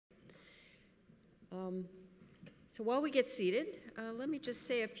So while we get seated, let me just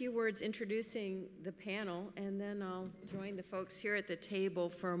say a few words introducing the panel, and then I'll join the folks here at the table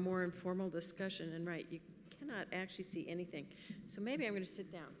for a more informal discussion. And right, you cannot actually see anything, so maybe I'm going to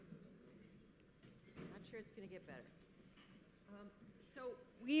sit down. I'm not sure it's going to get better. So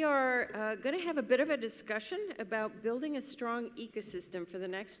we are going to have a bit of a discussion about building a strong ecosystem for the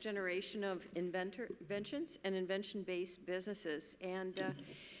next generation of inventions and invention-based businesses. And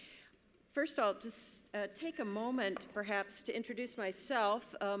first, I'll just take a moment, perhaps, to introduce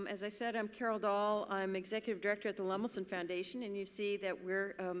myself. As I said, I'm Carol Dahl. I'm Executive Director at the Lemelson Foundation, and you see that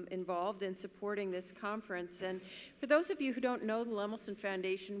we're involved in supporting this conference. And for those of you who don't know the Lemelson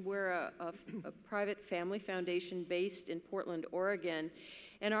Foundation, we're a private family foundation based in Portland, Oregon.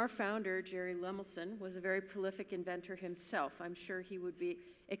 And our founder, Jerry Lemelson, was a very prolific inventor himself. I'm sure he would be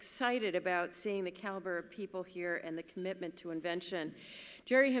excited about seeing the caliber of people here and the commitment to invention.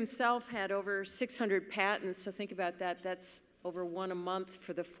 Jerry himself had over 600 patents, so think about that. That's over one a month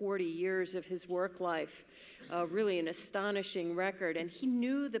for the 40 years of his work life. Really an astonishing record. And he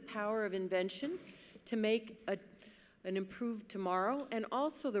knew the power of invention to make an improved tomorrow, and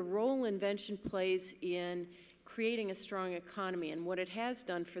also the role invention plays in creating a strong economy and what it has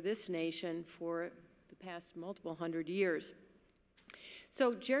done for this nation for the past multiple hundred years.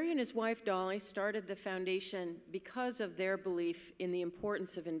 So Jerry and his wife, Dolly, started the foundation because of their belief in the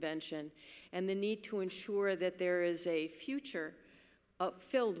importance of invention and the need to ensure that there is a future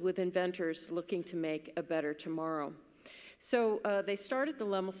filled with inventors looking to make a better tomorrow. So they started the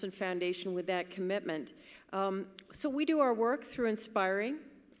Lemelson Foundation with that commitment. So we do our work through inspiring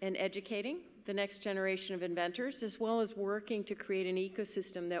and educating the next generation of inventors, as well as working to create an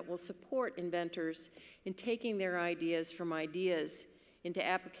ecosystem that will support inventors in taking their ideas from ideas into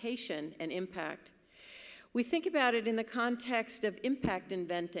application and impact. We think about it in the context of impact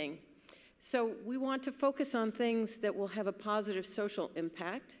inventing. So we want to focus on things that will have a positive social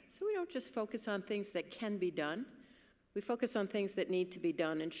impact. So we don't just focus on things that can be done. We focus on things that need to be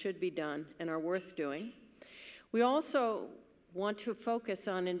done and should be done and are worth doing. We also want to focus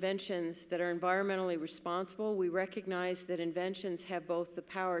on inventions that are environmentally responsible. We recognize that inventions have both the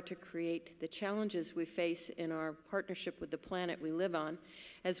power to create the challenges we face in our partnership with the planet we live on,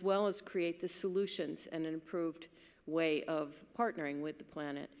 as well as create the solutions and an improved way of partnering with the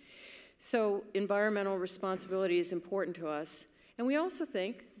planet. So environmental responsibility is important to us. And we also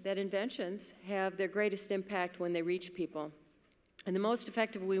think that inventions have their greatest impact when they reach people. And the most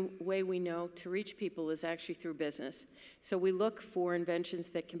effective way we know to reach people is actually through business. So we look for inventions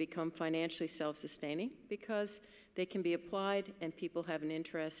that can become financially self-sustaining because they can be applied and people have an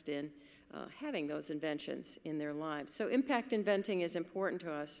interest in having those inventions in their lives. So impact inventing is important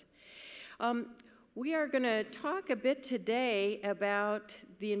to us. We are going to talk a bit today about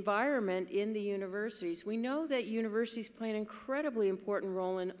the environment in the universities. We know that universities play an incredibly important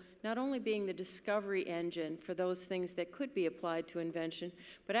role in not only being the discovery engine for those things that could be applied to invention,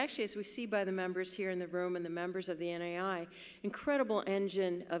 but actually, as we see by the members here in the room and the members of the NAI, incredible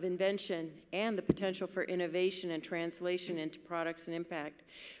engine of invention and the potential for innovation and translation into products and impact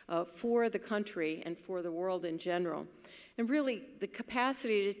for the country and for the world in general. And really, the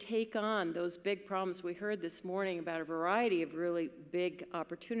capacity to take on those big problems. We heard this morning about a variety of really big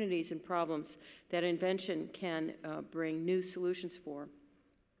opportunities and problems that invention can bring new solutions for.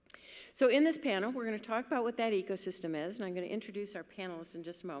 So in this panel, we're going to talk about what that ecosystem is, and I'm going to introduce our panelists in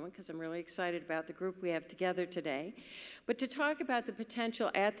just a moment because I'm really excited about the group we have together today. But to talk about the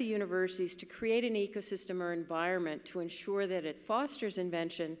potential at the universities to create an ecosystem or environment to ensure that it fosters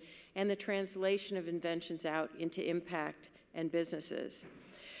invention and the translation of inventions out into impact and businesses.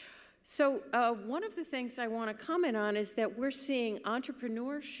 So one of the things I want to comment on is that we're seeing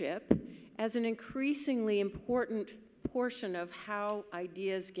entrepreneurship as an increasingly important portion of how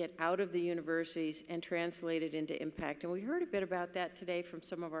ideas get out of the universities and translated into impact. And we heard a bit about that today from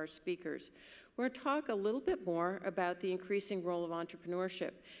some of our speakers. We're going to talk a little bit more about the increasing role of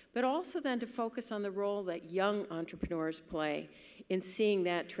entrepreneurship, but also then to focus on the role that young entrepreneurs play in seeing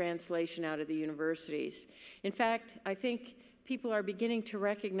that translation out of the universities. In fact, I think people are beginning to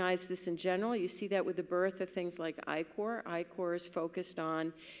recognize this in general. You see that with the birth of things like I-Corps. I-Corps is focused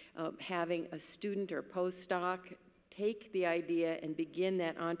on having a student or postdoc take the idea and begin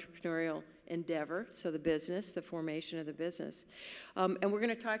that entrepreneurial endeavor, so the business, the formation of the business. And we're going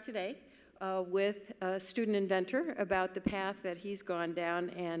to talk today with a student inventor about the path that he's gone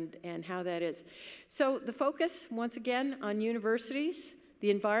down and how that is. So the focus, once again, on universities,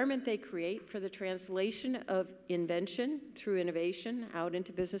 the environment they create for the translation of invention through innovation out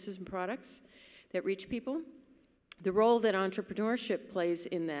into businesses and products that reach people. the role that entrepreneurship plays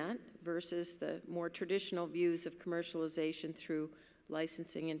in that versus the more traditional views of commercialization through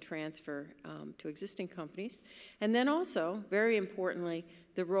licensing and transfer to existing companies. And then also, very importantly,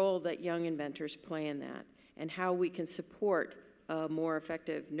 the role that young inventors play in that and how we can support a more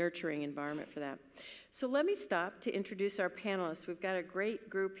effective nurturing environment for that. So let me stop to introduce our panelists. We've got a great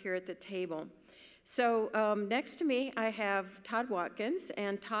group here at the table. So next to me, I have Todd Watkins,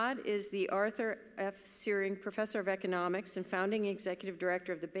 and Todd is the Arthur F. Searing Professor of Economics and founding executive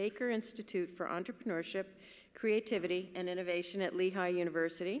director of the Baker Institute for Entrepreneurship, Creativity, and Innovation at Lehigh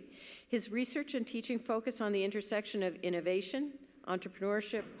University. His research and teaching focus on the intersection of innovation,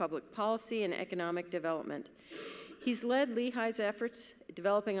 entrepreneurship, public policy, and economic development. He's led Lehigh's efforts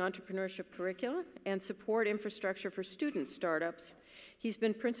developing entrepreneurship curricula and support infrastructure for student startups. He's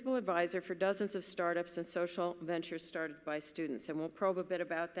been principal advisor for dozens of startups and social ventures started by students, and we'll probe a bit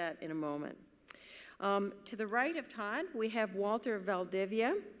about that in a moment. To the right of Todd, we have Walter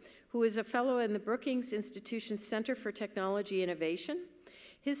Valdivia, who is a fellow in the Brookings Institution's Center for Technology Innovation.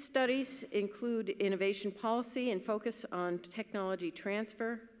 His studies include innovation policy and focus on technology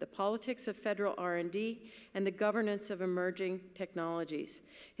transfer, the politics of federal R&D, and the governance of emerging technologies.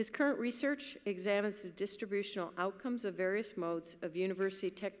 His current research examines the distributional outcomes of various modes of university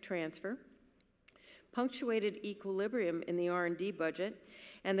tech transfer, punctuated equilibrium in the R&D budget,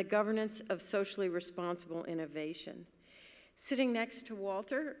 and the governance of socially responsible innovation. Sitting next to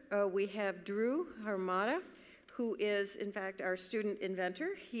Walter, we have Drew Harmada, who is, in fact, our student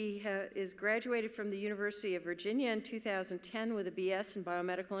inventor. He is graduated from the University of Virginia in 2010 with a BS in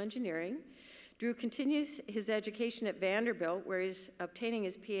biomedical engineering. Drew continues his education at Vanderbilt, where he's obtaining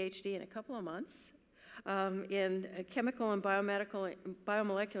his PhD in a couple of months in chemical and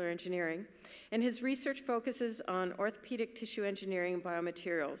biomolecular engineering. And his research focuses on orthopedic tissue engineering and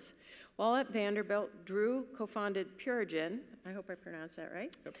biomaterials. While at Vanderbilt, Drew co-founded Purigen, I hope I pronounced that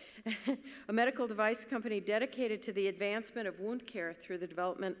right, yep. A medical device company dedicated to the advancement of wound care through the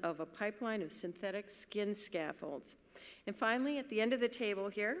development of a pipeline of synthetic skin scaffolds. And finally, at the end of the table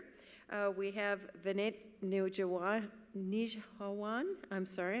here, we have Vinit Nijhawan, I'm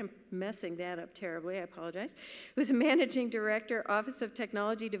sorry, I'm messing that up terribly, I apologize, who's a managing director, Office of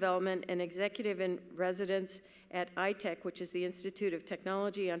Technology Development, and executive in residence at ITEC, which is the Institute of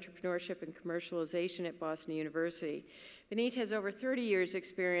Technology, Entrepreneurship, and Commercialization at Boston University. Vinit has over 30 years'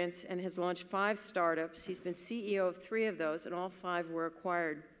 experience and has launched 5 startups. He's been CEO of 3 of those, and all 5 were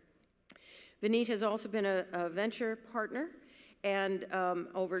acquired. Vinit has also been a venture partner and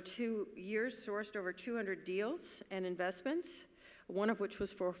over 2 years sourced over 200 deals and investments, one of which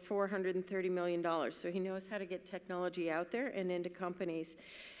was for $430 million. So he knows how to get technology out there and into companies.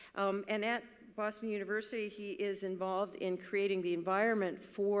 And at Boston University, he is involved in creating the environment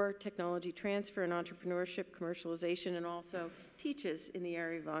for technology transfer and entrepreneurship, commercialization, and also teaches in the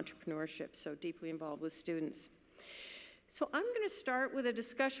area of entrepreneurship, so deeply involved with students. So I'm going to start with a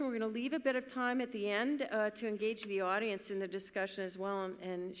discussion. We're going to leave a bit of time at the end to engage the audience in the discussion as well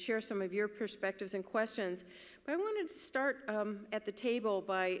and share some of your perspectives and questions. But I wanted to start at the table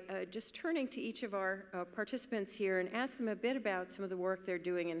by just turning to each of our participants here and ask them a bit about some of the work they're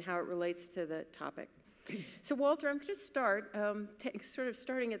doing and how it relates to the topic. So Walter, I'm going to start, sort of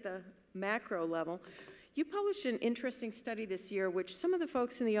starting at the macro level. You published an interesting study this year, which some of the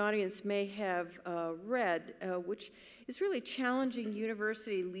folks in the audience may have read, which is really challenging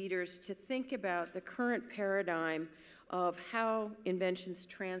university leaders to think about the current paradigm of how inventions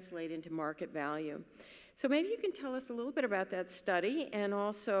translate into market value. So maybe you can tell us a little bit about that study and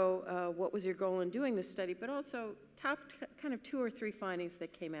also what was your goal in doing this study, but also top kind of 2 or 3 findings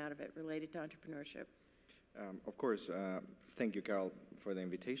that came out of it related to entrepreneurship. Of course, thank you, Carol, for the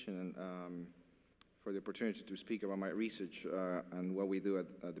invitation and for the opportunity to speak about my research and what we do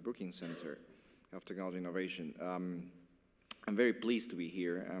at the Brookings Center of Technology Innovation. I'm very pleased to be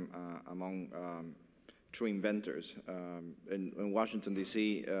here among true inventors. In Washington,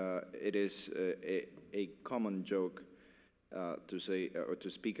 D.C., it is a common joke to say or to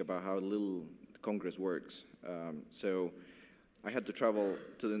speak about how little Congress works. So I had to travel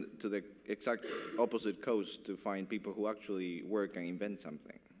to the exact opposite coast to find people who actually work and invent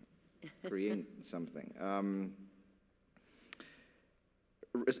something, create something.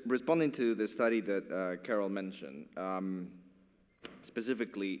 Responding to the study that Carol mentioned,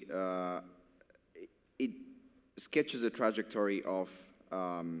 specifically, it sketches a trajectory of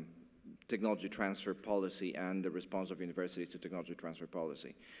technology transfer policy and the response of universities to technology transfer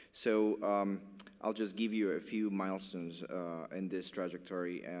policy. So I'll just give you a few milestones in this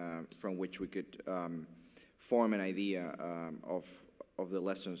trajectory from which we could form an idea of the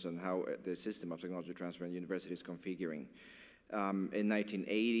lessons on how the system of technology transfer in universities is configuring. In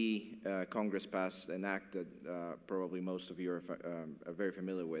 1980, Congress passed an act that probably most of you are very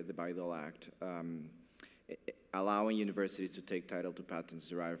familiar with, the Bayh-Dole Act, allowing universities to take title to patents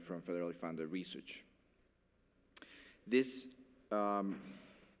derived from federally funded research. This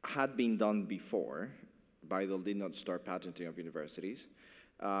had been done before. Bayh-Dole did not start patenting of universities,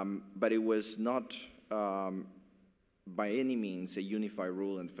 but it was not by any means a unified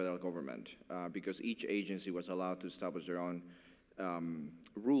rule in the federal government, because each agency was allowed to establish their own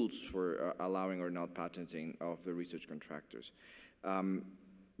rules for allowing or not patenting of the research contractors.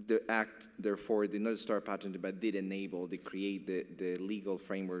 The act, therefore, did not start patenting, but did create the legal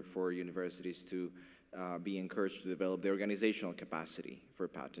framework for universities to be encouraged to develop the organizational capacity for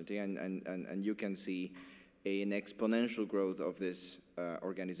patenting. And you can see an exponential growth of this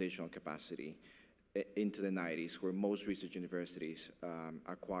organizational capacity into the 90s, where most research universities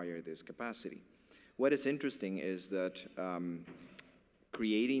acquire this capacity. What is interesting is that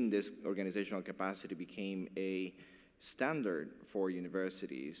creating this organizational capacity became a standard for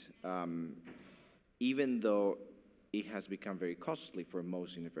universities, even though it has become very costly for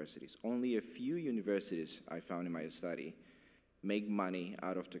most universities. Only a few universities, I found in my study, make money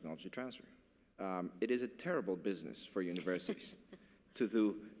out of technology transfer. It is a terrible business for universities to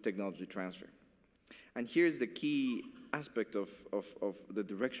do technology transfer. And here's the key aspect of the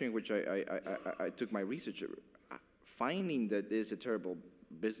direction in which I took my research. Finding that it is a terrible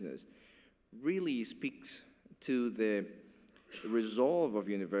business really speaks to the resolve of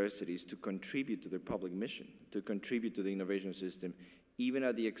universities to contribute to their public mission, to contribute to the innovation system, even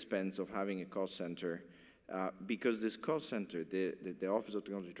at the expense of having a cost center, because this cost center, the Office of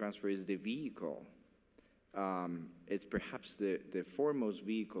Technology Transfer, is the vehicle. It's perhaps the foremost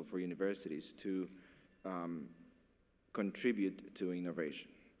vehicle for universities to contribute to innovation.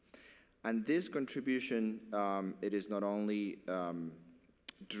 And this contribution, it is not only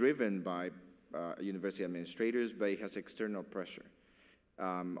driven by university administrators, but it has external pressure.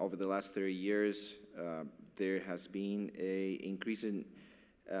 Over the last 30 years, there has been an increasing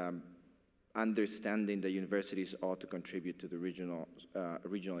understanding that universities ought to contribute to the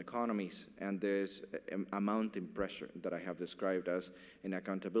regional economies, and there's a mounting pressure that I have described as an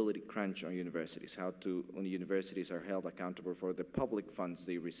accountability crunch on universities, when universities are held accountable for the public funds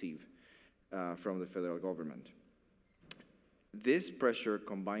they receive from the federal government. This pressure,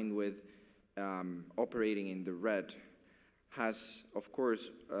 combined with operating in the red, has, of course,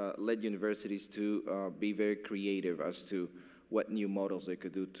 led universities to be very creative as to what new models they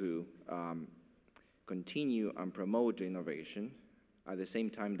could do to continue and promote innovation. At the same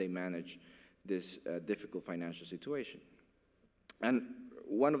time, they manage this difficult financial situation. And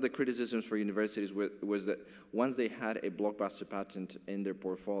one of the criticisms for universities was that once they had a blockbuster patent in their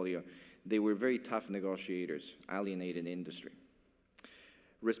portfolio, they were very tough negotiators, alienating industry.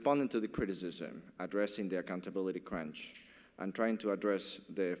 Responding to the criticism, addressing the accountability crunch, and trying to address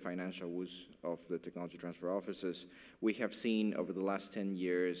the financial woes of the technology transfer offices, we have seen over the last 10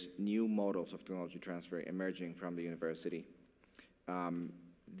 years new models of technology transfer emerging from the university.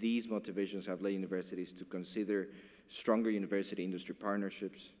 These motivations have led universities to consider stronger university-industry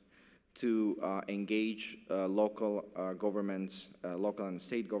partnerships, to engage local governments, local and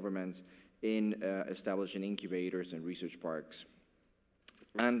state governments in establishing incubators and research parks.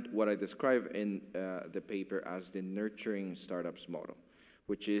 And what I describe in the paper as the nurturing startups model,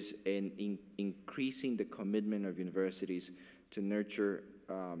 which is increasing the commitment of universities to nurture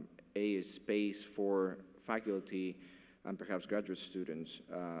a space for faculty and perhaps graduate students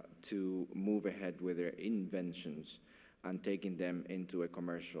to move ahead with their inventions and taking them into a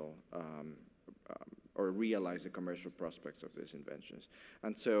commercial or realize the commercial prospects of these inventions.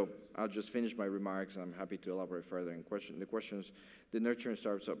 And so I'll just finish my remarks, and I'm happy to elaborate further in the questions. The nurturing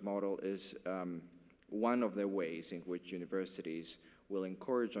startup model is one of the ways in which universities will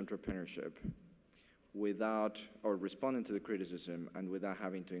encourage entrepreneurship without, or responding to the criticism, and without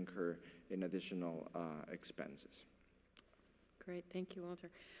having to incur in additional expenses. Great, thank you, Walter.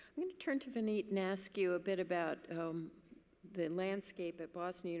 I'm going to turn to Vineet and ask you a bit about the landscape at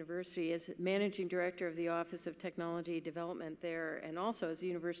Boston University as Managing Director of the Office of Technology Development there, and also as a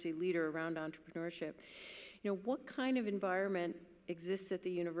university leader around entrepreneurship. You know, what kind of environment exists at the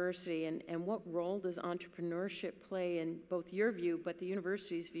university, and what role does entrepreneurship play in both your view, but the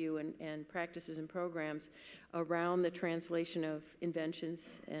university's view and practices and programs around the translation of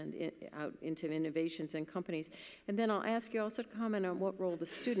inventions and out into innovations and companies? And then I'll ask you also to comment on what role the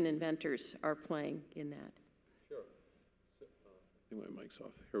student inventors are playing in that. Sure. So, I think my mic's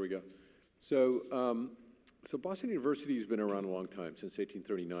off. Here we go. So So Boston University has been around a long time, since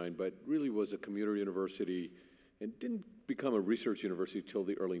 1839, but really was a commuter university and didn't become a research university till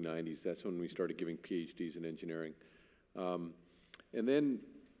the early 90s. That's when we started giving PhDs in engineering.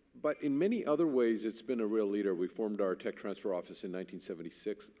 But in many other ways, it's been a real leader. We formed our tech transfer office in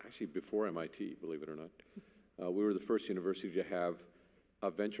 1976, actually before MIT, believe it or not. We were the first university to have a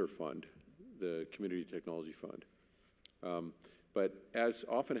venture fund, the Community Technology Fund. But as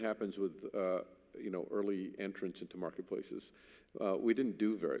often happens with early entrants into marketplaces, we didn't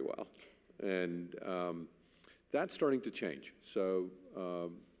do very well. And that's starting to change. So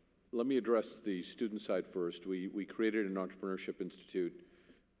let me address the student side first. We created an entrepreneurship institute,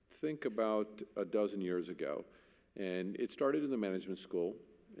 think about a dozen years ago. And it started in the management school.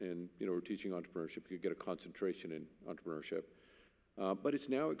 And we're teaching entrepreneurship. You get a concentration in entrepreneurship. But it's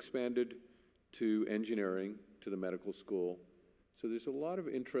now expanded to engineering, to the medical school. So there's a lot of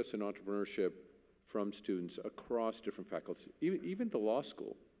interest in entrepreneurship from students across different faculties, even the law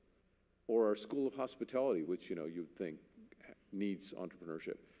school or our School of Hospitality, which you'd think needs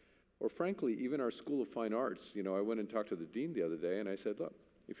entrepreneurship. Or frankly, even our School of Fine Arts. I went and talked to the dean the other day, and I said, look,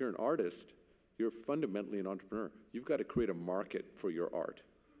 if you're an artist, you're fundamentally an entrepreneur. You've got to create a market for your art.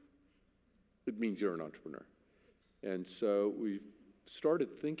 It means you're an entrepreneur. And so we've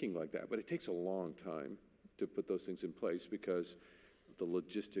started thinking like that, but it takes a long time to put those things in place because the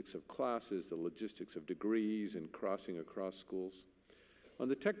logistics of classes, the logistics of degrees, and crossing across schools. On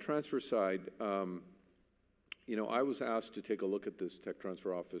the tech transfer side, I was asked to take a look at this tech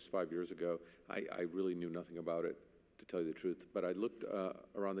transfer office 5 years ago. I really knew nothing about it, to tell you the truth, but I looked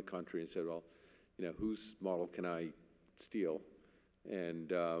around the country and said, well, whose model can I steal?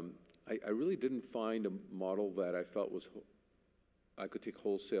 And I really didn't find a model that I felt I could take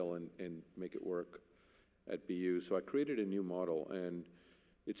wholesale and make it work at BU. So I created a new model, and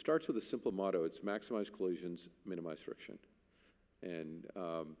it starts with a simple motto. It's maximize collisions, minimize friction. And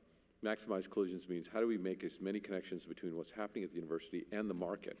maximize collisions means how do we make as many connections between what's happening at the university and the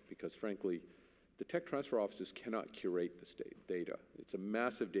market? Because frankly, the tech transfer offices cannot curate the state data. It's a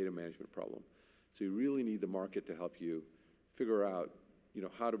massive data management problem. So you really need the market to help you figure out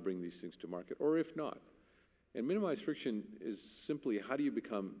how to bring these things to market, or if not. And minimize friction is simply how do you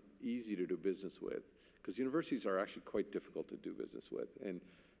become easy to do business with? Because universities are actually quite difficult to do business with. And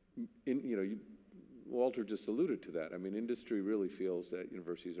Walter just alluded to that. I mean, industry really feels that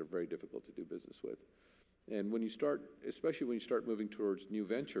universities are very difficult to do business with. And when you start, especially when you start moving towards new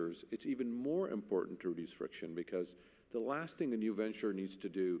ventures, it's even more important to reduce friction because the last thing a new venture needs to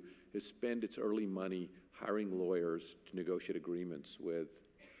do is spend its early money hiring lawyers to negotiate agreements with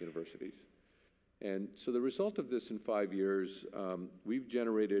universities. And so the result of this in 5 years, we've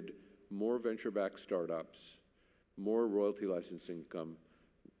generated more venture-backed startups, more royalty license income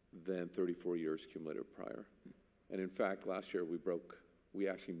than 34 years cumulative prior. And in fact, last year we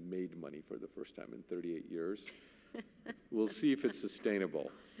actually made money for the first time in 38 years. We'll see if it's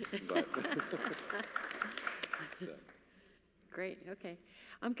sustainable. But so. Great, okay.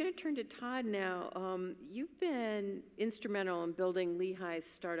 I'm going to turn to Todd now. You've been instrumental in building Lehigh's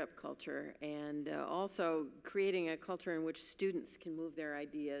startup culture and also creating a culture in which students can move their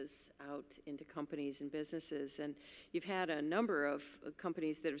ideas out into companies and businesses. And you've had a number of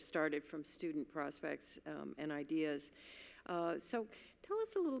companies that have started from student prospects and ideas. So tell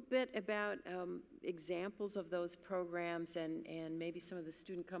us a little bit about examples of those programs and maybe some of the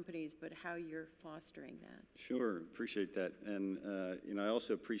student companies, but how you're fostering that. Sure, appreciate that. And I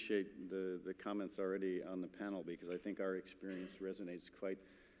also appreciate the comments already on the panel because I think our experience resonates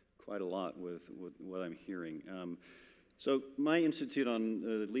quite a lot with what I'm hearing. So my institute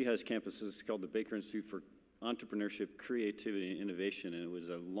on Lehigh's campus is called the Baker Institute for Entrepreneurship, Creativity, and Innovation, and it was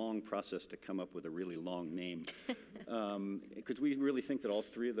a long process to come up with a really long name. Because we really think that all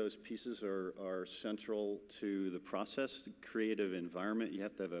three of those pieces are central to the process. The creative environment, you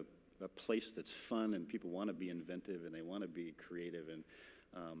have to have a place that's fun and people want to be inventive and they want to be creative, and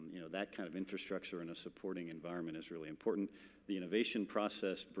that kind of infrastructure and a supporting environment is really important. The innovation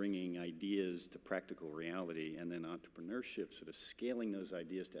process, bringing ideas to practical reality, and then entrepreneurship, sort of scaling those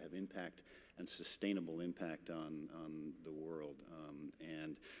ideas to have impact and sustainable impact on the world.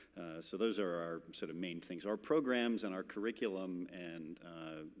 So those are our sort of main things. Our programs and our curriculum and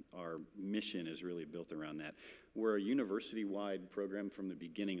our mission is really built around that. We're a university-wide program from the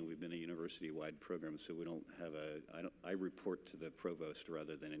beginning, and we've been a university-wide program, so we don't have I report to the provost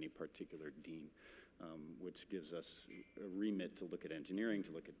rather than any particular dean, which gives us a remit to look at engineering,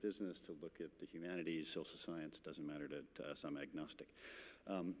 to look at business, to look at the humanities, social science. Doesn't matter to us, I'm agnostic.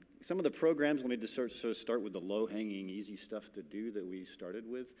 Some of the programs, let me just sort of start with the low-hanging, easy stuff to do that we started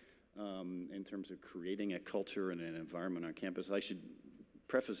with. in terms of creating a culture and an environment on campus. I should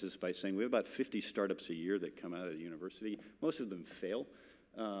preface this by saying we have about 50 startups a year that come out of the university. Most of them fail,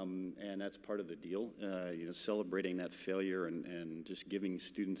 and that's part of the deal. Celebrating that failure and just giving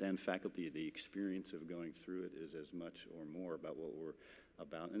students and faculty the experience of going through it is as much or more about what we're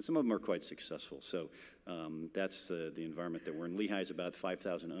about. And some of them are quite successful. So that's the environment that we're in. Lehigh is about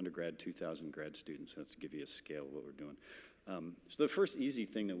 5,000 undergrad, 2,000 grad students. That's to give you a scale of what we're doing. So the first easy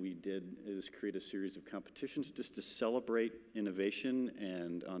thing that we did is create a series of competitions just to celebrate innovation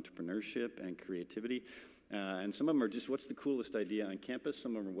and entrepreneurship and creativity. And some of them are just what's the coolest idea on campus.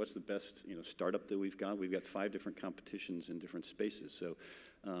 Some of them are what's the best startup that we've got. We've got 5 different competitions in different spaces. So,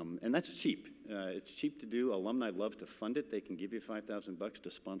 and that's cheap. It's cheap to do. Alumni love to fund it. They can give you $5,000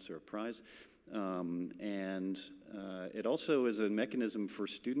 to sponsor a prize. It also is a mechanism for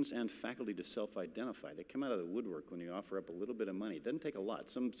students and faculty to self-identify. They come out of the woodwork when you offer up a little bit of money. It doesn't take a lot.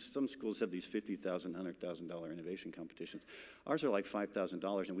 Some schools have these $50,000, $100,000 innovation competitions. Ours are like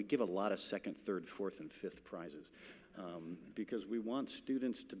 $5,000, and we give a lot of second, third, fourth, and fifth prizes. Because we want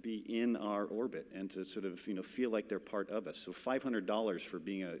students to be in our orbit and to sort of feel like they're part of us. So $500 for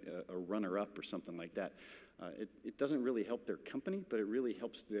being a runner-up or something like that. It doesn't really help their company, but it really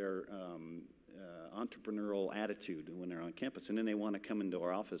helps their entrepreneurial attitude when they're on campus. And then they want to come into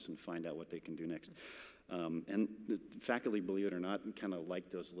our office and find out what they can do next. And the faculty, believe it or not, kind of like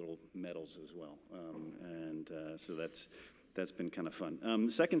those little medals as well. So that's been kind of fun.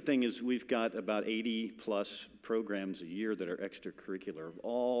 The second thing is we've got about 80 plus programs a year that are extracurricular of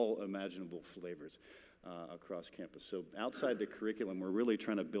all imaginable flavors across campus. So outside the curriculum, we're really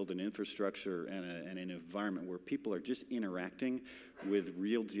trying to build an infrastructure and an environment where people are just interacting with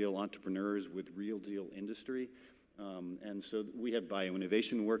real deal entrepreneurs, with real deal industry. And so we have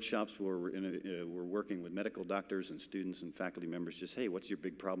bioinnovation workshops where we're working with medical doctors and students and faculty members. Just, hey, what's your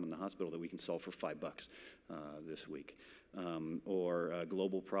big problem in the hospital that we can solve for $5 this week? Or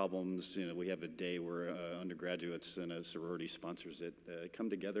global problems. We have a day where undergraduates and a sorority sponsors it come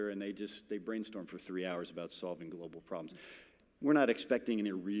together and they brainstorm for 3 hours about solving global problems. We're not expecting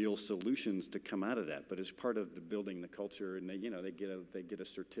any real solutions to come out of that, but as part of the building the culture, and they get a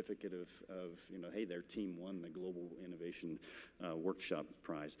certificate of hey, their team won the Global Innovation Workshop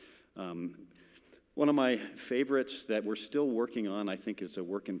Prize. One of my favorites that we're still working on, I think is a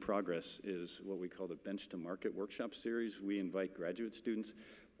work in progress, is what we call the Bench to Market Workshop Series. We invite graduate students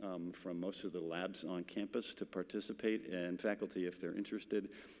from most of the labs on campus to participate, and faculty if they're interested.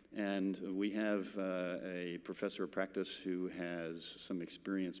 And we have a professor of practice who has some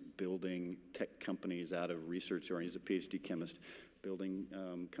experience building tech companies out of research, or he's a PhD chemist, building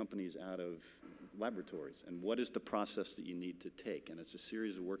companies out of laboratories. And what is the process that you need to take? And it's a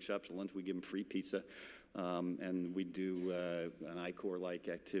series of workshops. At lunch we give them free pizza, and we do an I-Corps-like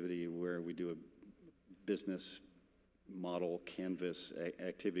activity where we do a business model canvas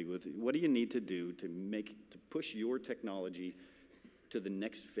activity with what do you need to do to push your technology to the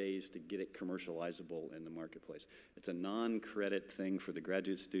next phase to get it commercializable in the marketplace. It's a non-credit thing for the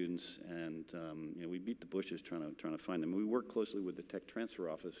graduate students, and we beat the bushes trying to find them. We work closely with the Tech Transfer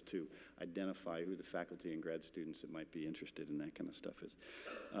Office to identify who the faculty and grad students that might be interested in that kind of stuff is.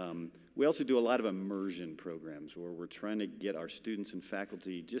 We also do a lot of immersion programs where we're trying to get our students and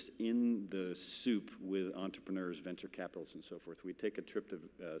faculty just in the soup with entrepreneurs, venture capitalists, and so forth. We take a trip to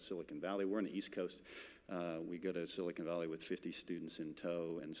Silicon Valley. We're on the East Coast. We go to Silicon Valley with 50 students in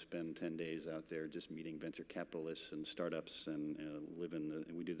tow and spend 10 days out there just meeting venture capitalists and startups and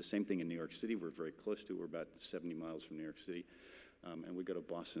and we do the same thing in New York City. We're very close to, we're about 70 miles from New York City. And we go to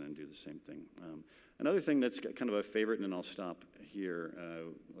Boston and do the same thing. Another thing that's kind of a favorite, and then I'll stop here,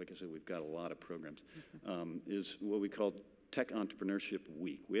 like I said, we've got a lot of programs, is what we call Tech Entrepreneurship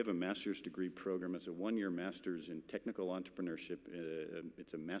Week. We have a master's degree program. It's a one-year master's in technical entrepreneurship.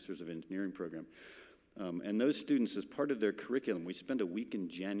 It's a master's of engineering program. And those students, as part of their curriculum, we spend a week in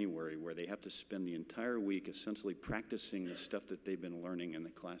January where they have to spend the entire week essentially practicing the stuff that they've been learning in the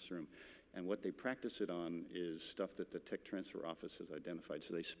classroom. And what they practice it on is stuff that the Tech Transfer Office has identified.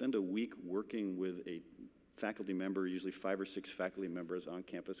 So they spend a week working with a faculty member, usually 5 or 6 faculty members on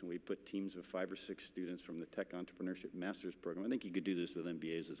campus, and we put teams of 5 or 6 students from the Tech Entrepreneurship Master's Program. I think you could do this with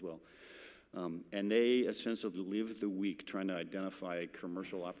MBAs as well. And they essentially live the week trying to identify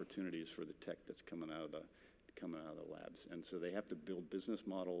commercial opportunities for the tech that's coming out of the labs. And so they have to build business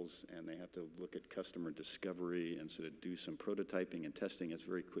models, and they have to look at customer discovery and sort of do some prototyping and testing. It's a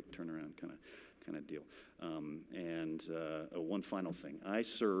very quick turnaround kind of deal. One final thing. I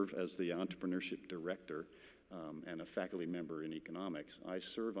serve as the entrepreneurship director and a faculty member in economics. I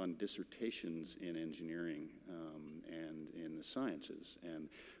serve on dissertations in engineering and in the sciences. And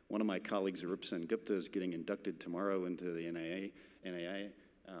one of my colleagues, Rupsen Gupta, is getting inducted tomorrow into the NAA,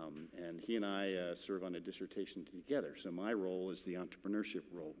 and he and I serve on a dissertation together. So my role is the entrepreneurship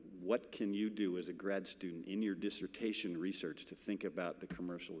role. What can you do as a grad student in your dissertation research to think about the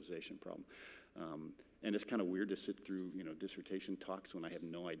commercialization problem? And it's kind of weird to sit through, dissertation talks when I have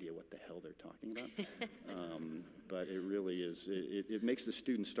no idea what the hell they're talking about. But it really is, it makes the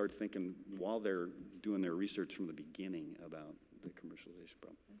students start thinking while they're doing their research from the beginning about the commercialization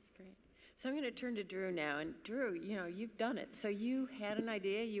problem. That's great. So I'm going to turn to Drew now. And Drew, you've done it. So you had an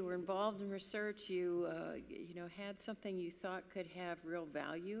idea, you were involved in research, you had something you thought could have real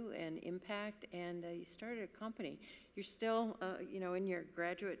value and impact, and you started a company. You're still, in your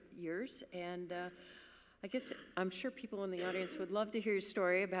graduate years, and I guess I'm sure people in the audience would love to hear your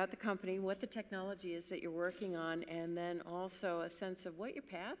story about the company, what the technology is that you're working on, and then also a sense of what your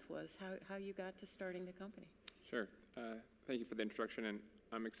path was, how you got to starting the company. Sure. Thank you for the introduction, and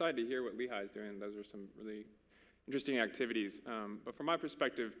I'm excited to hear what Lehigh is doing. Those are some really interesting activities. But from my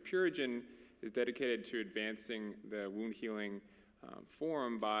perspective, Purigen is dedicated to advancing the wound healing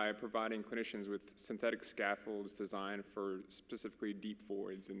forum by providing clinicians with synthetic scaffolds designed for specifically deep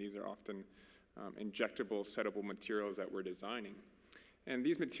voids, and these are often injectable, settable materials that we're designing. And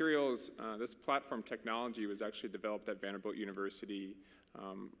these materials, this platform technology was actually developed at Vanderbilt University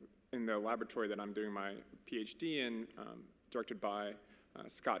in the laboratory that I'm doing my PhD in, directed by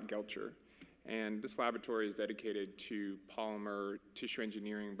Scott Gelcher. And this laboratory is dedicated to polymer tissue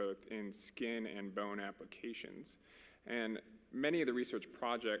engineering, both in skin and bone applications. And many of the research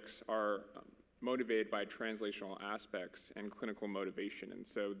projects are motivated by translational aspects and clinical motivation. And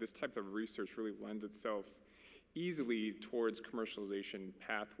so this type of research really lends itself easily towards commercialization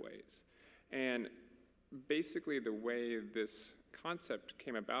pathways. And basically the way this concept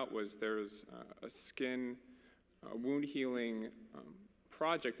came about was there's a skin wound healing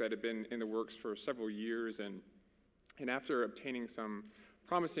project that had been in the works for several years, and after obtaining some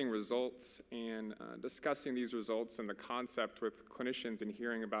promising results and discussing these results and the concept with clinicians and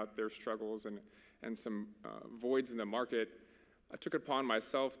hearing about their struggles and some voids in the market, I took it upon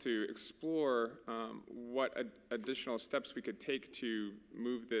myself to explore what additional steps we could take to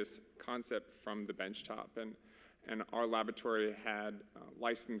move this concept from the benchtop. And our laboratory had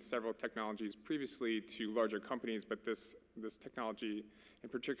licensed several technologies previously to larger companies, but this technology in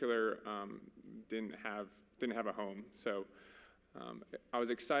particular didn't have a home. So I was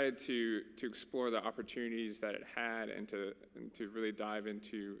excited to explore the opportunities that it had and to really dive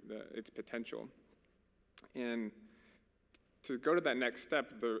into its potential. And to go to that next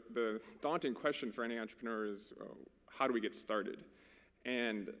step, the daunting question for any entrepreneur is, how do we get started?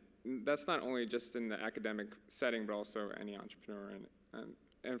 And that's not only just in the academic setting, but also any entrepreneur.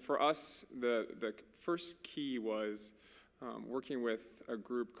 And for us, the first key was working with a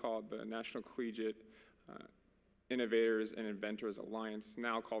group called the National Collegiate Innovators and Inventors Alliance,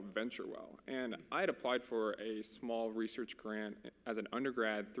 now called VentureWell. And I had applied for a small research grant as an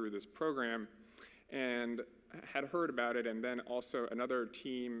undergrad through this program and had heard about it, and then also another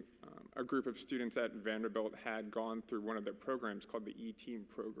team, a group of students at Vanderbilt had gone through one of their programs called the E-Team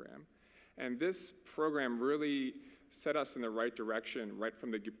program. And this program really set us in the right direction right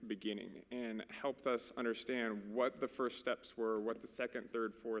from the beginning and helped us understand what the first steps were, what the second,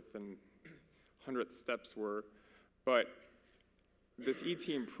 third, fourth, and 100th steps were. But this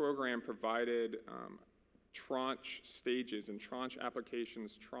E-Team program provided tranche stages and tranche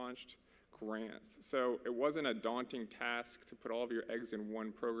applications, tranched grants. So it wasn't a daunting task to put all of your eggs in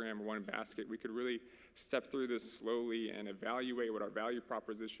one program or one basket. We could really step through this slowly and evaluate what our value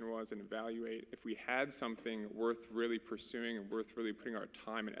proposition was and evaluate if we had something worth really pursuing and worth really putting our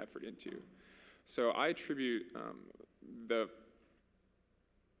time and effort into. So I attribute the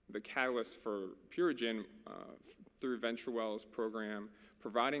catalyst for Purigen through VentureWell's program,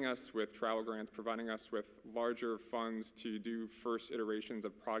 providing us with travel grants, providing us with larger funds to do first iterations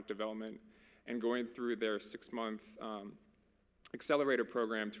of product development, and going through their 6-month accelerator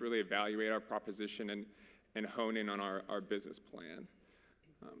program to really evaluate our proposition and hone in on our business plan.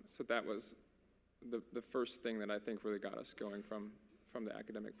 So that was the first thing that I think really got us going from the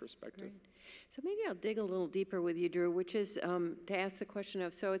academic perspective. Great. So maybe I'll dig a little deeper with you, Drew, which is to ask the question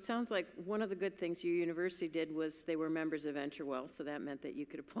of, so it sounds like one of the good things your university did was they were members of VentureWell, so that meant that you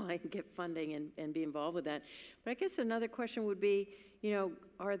could apply and get funding and be involved with that. But I guess another question would be,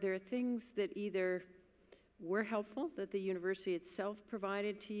 are there things that either were helpful that the university itself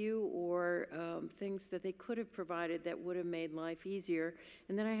provided to you, or things that they could have provided that would have made life easier?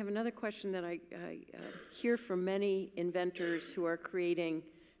 And then I have another question that I hear from many inventors who are creating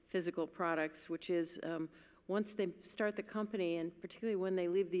physical products, which is once they start the company, and particularly when they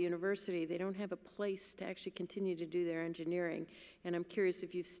leave the university, they don't have a place to actually continue to do their engineering. And I'm curious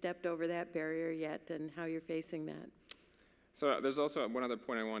if you've stepped over that barrier yet and how you're facing that. So there's also one other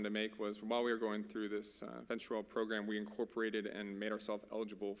point I wanted to make was while we were going through this Venture program, we incorporated and made ourselves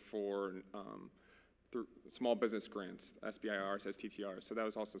eligible for through small business grants, SBIRs, STTRs. So that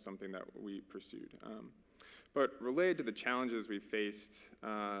was also something that we pursued. But related to the challenges we faced,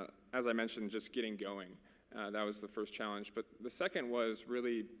 as I mentioned, just getting going. That was the first challenge. But the second was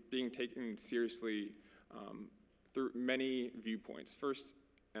really being taken seriously through many viewpoints. First,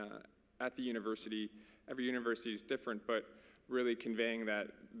 at the university, every university is different, but really conveying that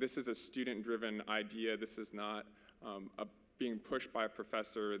this is a student-driven idea. This is not being pushed by a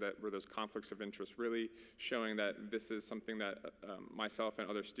professor where there's conflicts of interest, really showing that this is something that myself and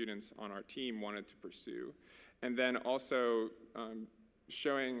other students on our team wanted to pursue. And then also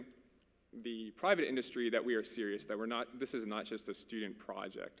showing the private industry that we are serious, that this is not just a student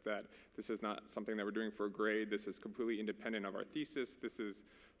project, that this is not something that we're doing for a grade. This is completely independent of our thesis. This is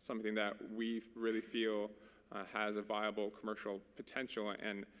something that we really feel has a viable commercial potential,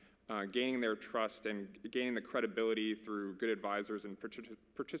 and gaining their trust and gaining the credibility through good advisors and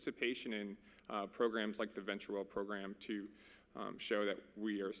participation in programs like the Venture program to show that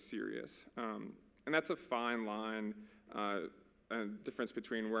we are serious. And that's a fine line, difference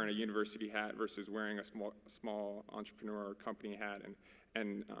between wearing a university hat versus wearing a small entrepreneur or company hat,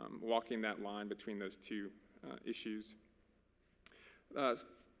 and walking that line between those two issues.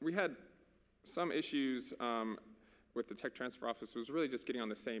 We had some issues with the Tech Transfer Office was really just getting on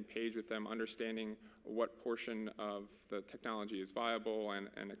the same page with them, understanding what portion of the technology is viable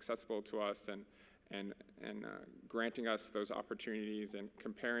and accessible to us, and granting us those opportunities, and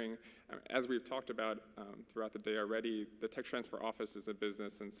comparing, as we've talked about throughout the day already, the Tech Transfer Office is a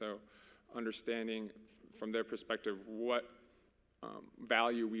business, and so understanding from their perspective what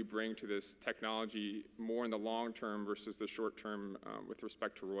value we bring to this technology more in the long term versus the short term with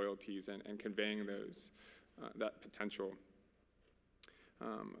respect to royalties, and conveying that potential.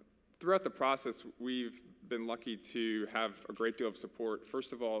 Throughout the process, we've been lucky to have a great deal of support,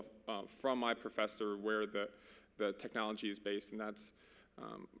 first of all, from my professor where the technology is based, and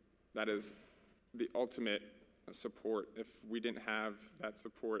that is the ultimate support. If we didn't have that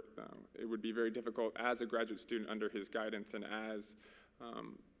support, it would be very difficult as a graduate student under his guidance and as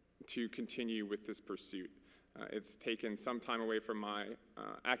to continue with this pursuit. It's taken some time away from my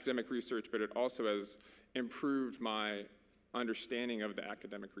academic research, but it also has improved my understanding of the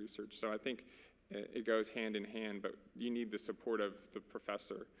academic research. So I think it goes hand in hand, but you need the support of the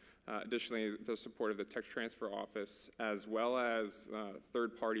professor. Additionally, the support of the Tech Transfer Office, as well as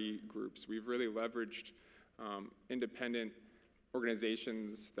third-party groups. We've really leveraged independent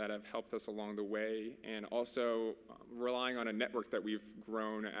organizations that have helped us along the way, and also relying on a network that we've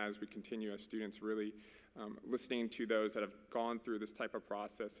grown as we continue as students, really listening to those that have gone through this type of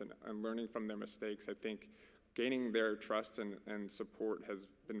process and learning from their mistakes. I think gaining their trust and support has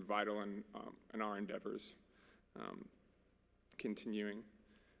been vital in our endeavors continuing.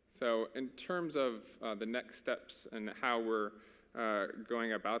 So in terms of the next steps and how we're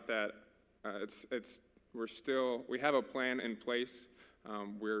going about that, we have a plan in place.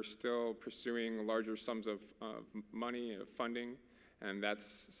 We're still pursuing larger sums of money, of funding, and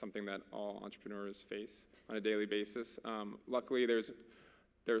that's something that all entrepreneurs face on a daily basis. Luckily,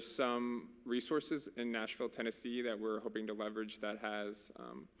 there's some resources in Nashville, Tennessee that we're hoping to leverage that has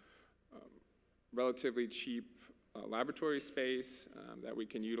relatively cheap laboratory space that we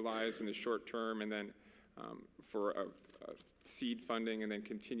can utilize in the short term, and then for a seed funding, and then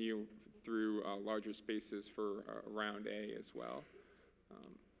continue through larger spaces for round A as well.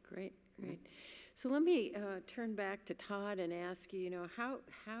 Great. So let me turn back to Todd and ask you,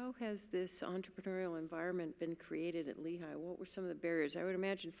 how has this entrepreneurial environment been created at Lehigh? What were some of the barriers? I would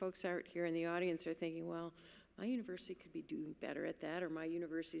imagine folks out here in the audience are thinking, well, my university could be doing better at that, or my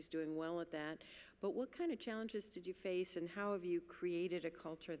university is doing well at that. But what kind of challenges did you face, and how have you created a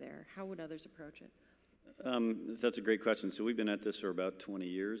culture there? How would others approach it? That's a great question. So we've been at this for about 20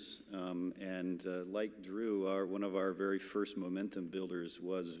 years, and like Drew, one of our very first momentum builders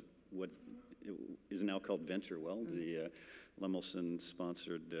was what is now called Venture. The Lemelson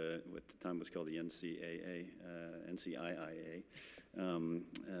sponsored what at the time was called the NCIIA,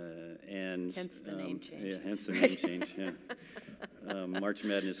 and hence the name change. Yeah, hence the name change. Yeah. March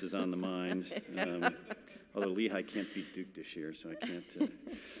Madness is on the mind. Although Lehigh can't beat Duke this year, so I can't.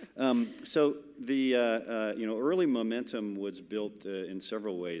 So the early momentum was built in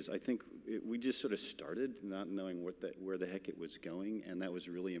several ways. I think we just sort of started not knowing where the heck it was going, and that was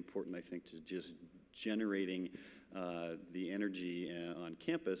really important, I think, to just generating the energy on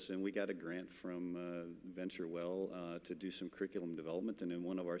campus, and we got a grant from VentureWell to do some curriculum development, and then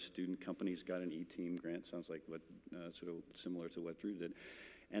one of our student companies got an E-Team grant, sounds like what sort of similar to what Drew did.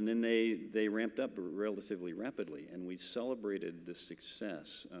 And then they ramped up relatively rapidly, and we celebrated the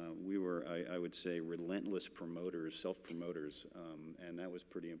success. We were, I would say, relentless promoters, self-promoters, and that was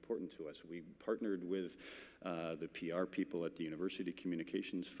pretty important to us. We partnered with the PR people at the university,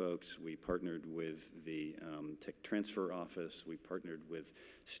 communications folks. We partnered with the tech transfer office. We partnered with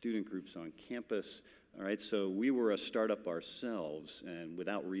student groups on campus. All right, so we were a startup ourselves, and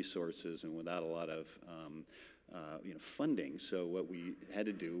without resources and without a lot of funding. So what we had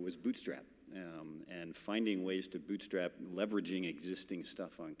to do was bootstrap, and finding ways to bootstrap, leveraging existing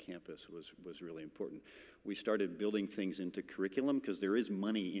stuff on campus was really important. We started building things into curriculum because there is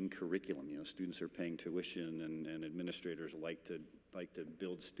money in curriculum. You know, students are paying tuition, and administrators like to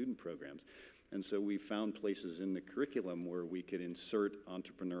build student programs. And so we found places in the curriculum where we could insert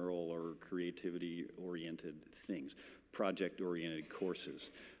entrepreneurial or creativity-oriented things, project-oriented courses,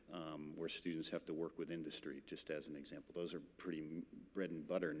 where students have to work with industry, just as an example. Those are pretty bread and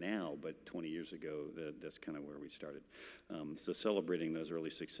butter now, but 20 years ago, that's kind of where we started. So celebrating those early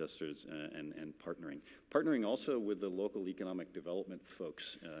successors and partnering. Partnering also with the local economic development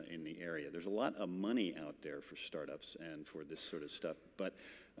folks in the area. There's a lot of money out there for startups and for this sort of stuff, but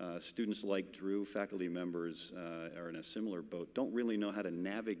students like Drew, faculty members are in a similar boat, don't really know how to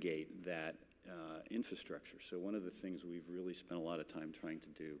navigate that infrastructure. So one of the things we've really spent a lot of time trying to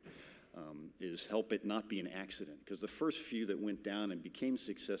do is help it not be an accident. Because the first few that went down and became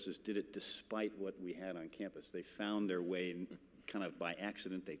successes did it despite what we had on campus. They found their way kind of by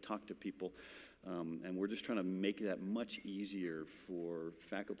accident. They talked to people. And we're just trying to make that much easier for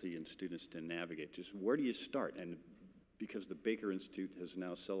faculty and students to navigate. Just where do you start? And because the Baker Institute has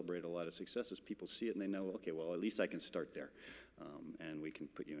now celebrated a lot of successes, people see it and they know, okay, well, at least I can start there. And we can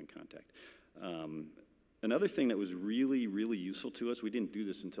put you in contact. Another thing that was really, really useful to us, we didn't do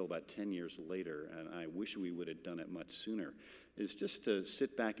this until about 10 years later, and I wish we would have done it much sooner, is just to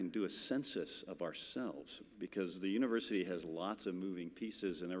sit back and do a census of ourselves, because the university has lots of moving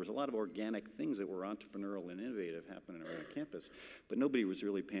pieces, and there was a lot of organic things that were entrepreneurial and innovative happening around campus, but nobody was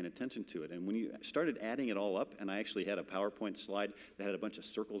really paying attention to it. And when you started adding it all up, and I actually had a PowerPoint slide that had a bunch of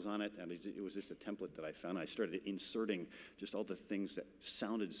circles on it, and it was just a template that I found. I started inserting just all the things that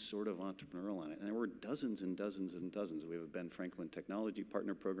sounded sort of entrepreneurial on it, and there were dozens and dozens and dozens. We have a Ben Franklin Technology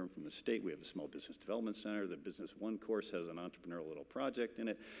Partner Program from the state. We have a Small Business Development Center. The Business One course has an entrepreneurial little project in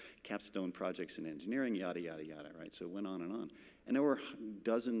it, capstone projects in engineering, yada, yada, yada, right? So it went on. And there were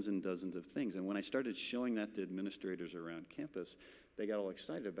dozens and dozens of things. And when I started showing that to administrators around campus, they got all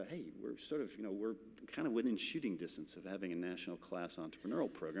excited about, hey, we're sort of, we're kind of within shooting distance of having a national class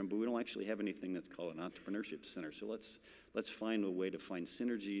entrepreneurial program, but we don't actually have anything that's called an entrepreneurship center. So let's find a way to find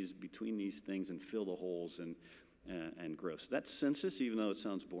synergies between these things and fill the holes and grow. So that census, even though it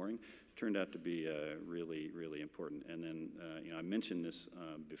sounds boring, turned out to be really, really important. And then, I mentioned this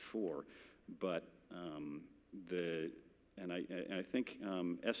before, but I think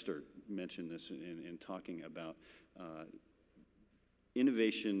Esther mentioned this in talking about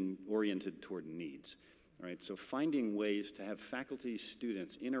innovation oriented toward needs. Right, so finding ways to have faculty,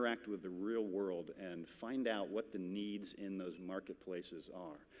 students interact with the real world and find out what the needs in those marketplaces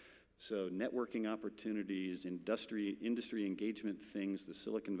are. So networking opportunities, industry engagement things, the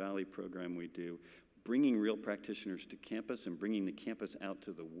Silicon Valley program we do, bringing real practitioners to campus and bringing the campus out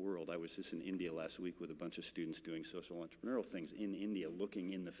to the world. I was just in India last week with a bunch of students doing social entrepreneurial things in India,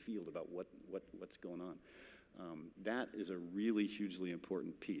 looking in the field about what's going on. That is a really hugely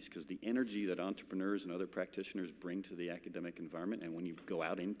important piece, because the energy that entrepreneurs and other practitioners bring to the academic environment, and when you go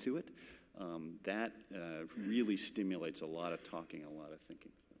out into it, that really stimulates a lot of talking, a lot of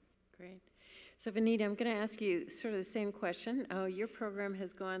thinking. Great. So Vanita, I'm going to ask you sort of the same question. Your program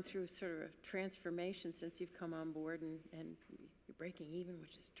has gone through sort of a transformation since you've come on board, and you're breaking even,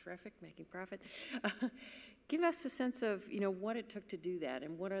 which is terrific, making profit. Give us a sense of, what it took to do that,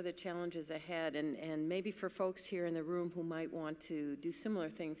 and what are the challenges ahead, and maybe for folks here in the room who might want to do similar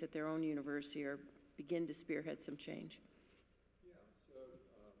things at their own university or begin to spearhead some change.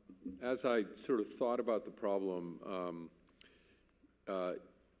 Yeah, so as I sort of thought about the problem,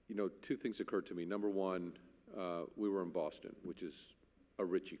 two things occurred to me. Number one, we were in Boston, which is a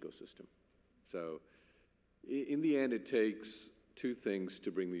rich ecosystem. So in the end, it takes two things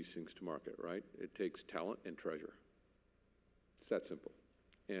to bring these things to market, right? It takes talent and treasure. It's that simple.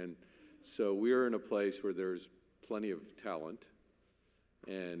 And so we're in a place where there's plenty of talent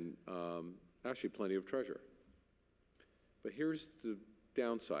and actually plenty of treasure. But here's the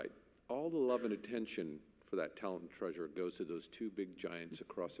downside. all the love and attention for that talent and treasure goes to those two big giants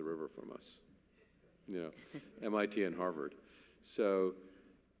across the river from us, MIT and Harvard. So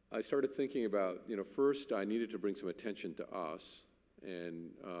I started thinking about, first I needed to bring some attention to us,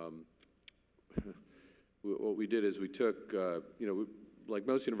 and what we did is we took, like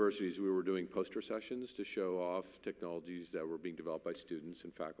most universities, we were doing poster sessions to show off technologies that were being developed by students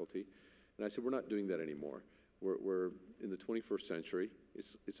and faculty. And I said, we're not doing that anymore. We're in the 21st century.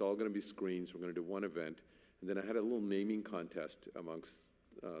 It's all going to be screens. We're going to do one event. And then I had a little naming contest amongst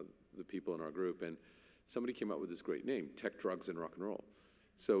the people in our group. And somebody came up with this great name, Tech, Drugs, and Rock and Roll.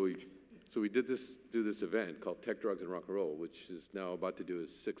 So we did do this event called Tech, Drugs, and Rock and Roll, which is now about to do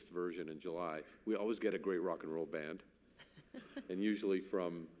its 6th version in July. We always get a great rock and roll band, and usually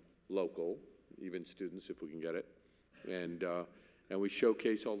from local, even students if we can get it. And we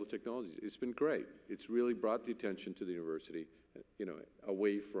showcase all the technologies. It's been great. It's really brought the attention to the university,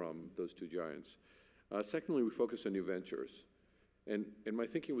 away from those two giants. Secondly, we focused on new ventures. And my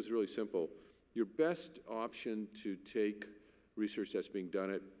thinking was really simple. Your best option to take research that's being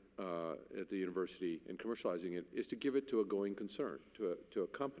done at the university and commercializing it is to give it to a going concern, to a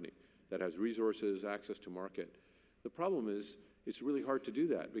company that has resources, access to market. The problem is it's really hard to do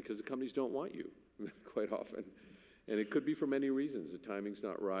that because the companies don't want you quite often. And it could be for many reasons. The timing's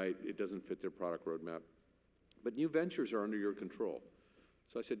not right. It doesn't fit their product roadmap. But new ventures are under your control.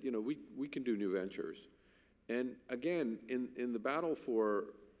 So I said, we can do new ventures. And again, in the battle for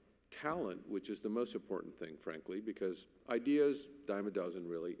talent, which is the most important thing, frankly, because ideas, dime a dozen,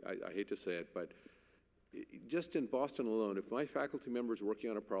 really. I hate to say it, but just in Boston alone, if my faculty member is working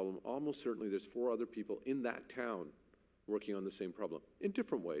on a problem, almost certainly there's 4 other people in that town working on the same problem in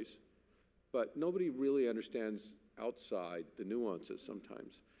different ways. But nobody really understands outside the nuances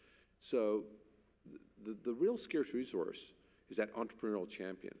sometimes. So the real scarce resource is that entrepreneurial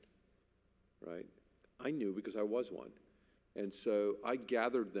champion, right? I knew because I was one. And so I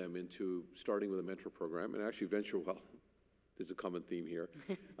gathered them into starting with a mentor program, and actually there's a common theme here.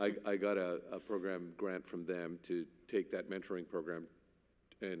 I got a program grant from them to take that mentoring program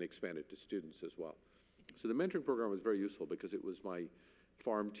and expand it to students as well. So the mentoring program was very useful because it was my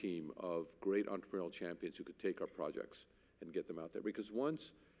farm team of great entrepreneurial champions who could take our projects and get them out there. Because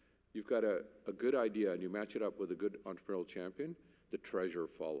once you've got a good idea and you match it up with a good entrepreneurial champion, the treasure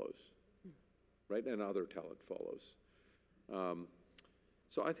follows, right? And other talent follows.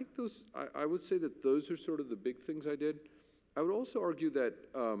 So I think I would say that those are sort of the big things I did. I would also argue that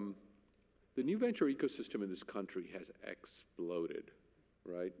the new venture ecosystem in this country has exploded,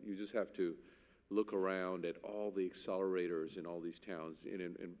 right? You just have to look around at all the accelerators in all these towns.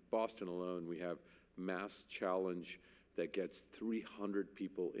 In Boston alone, we have Mass Challenge that gets 300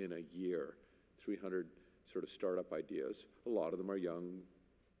 people in a year, 300 sort of startup ideas. A lot of them are young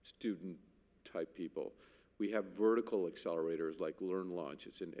student-type people. We have vertical accelerators like Learn Launch.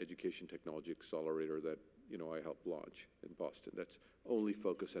 It's an education technology accelerator that I helped launch in Boston. That's only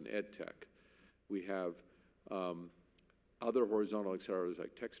focused on ed tech. We have other horizontal accelerators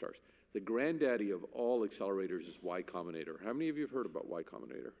like Techstars. The granddaddy of all accelerators is Y Combinator. How many of you have heard about Y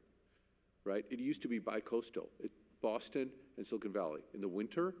Combinator? Right? It used to be bi-coastal. Boston and Silicon Valley. In the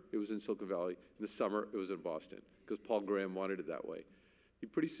winter, it was in Silicon Valley. In the summer, it was in Boston because Paul Graham wanted it that way.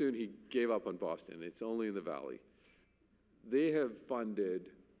 Pretty soon, he gave up on Boston. It's only in the Valley. They have funded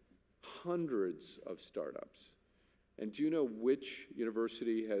hundreds of startups. And do you know which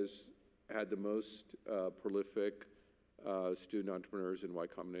university has had the most prolific student entrepreneurs in Y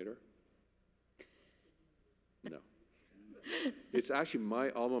Combinator? No. It's actually my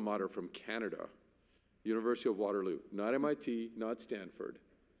alma mater from Canada, University of Waterloo. Not MIT, not Stanford,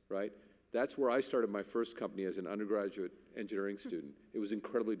 right? That's where I started my first company as an undergraduate engineering student. It was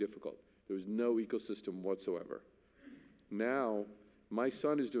incredibly difficult. There was no ecosystem whatsoever. Now, my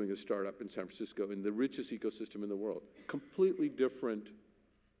son is doing a startup in San Francisco in the richest ecosystem in the world. Completely different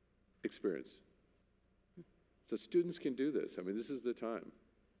experience. So students can do this. I mean, this is the time.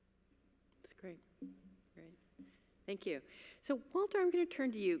 That's great. Great. Thank you. So, Walter, I'm going to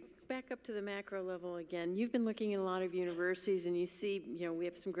turn to you. Back up to the macro level again. You've been looking at a lot of universities, and you see, we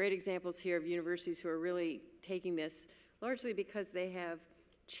have some great examples here of universities who are really taking this, largely because they have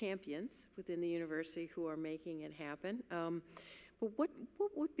champions within the university who are making it happen. But what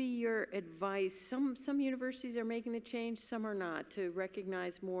would be your advice? Some universities are making the change, some are not, to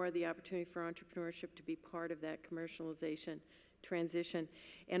recognize more the opportunity for entrepreneurship to be part of that commercialization transition,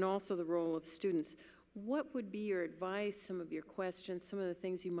 and also the role of students. What would be your advice, some of your questions, some of the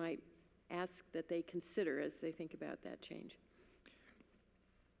things you might ask that they consider as they think about that change?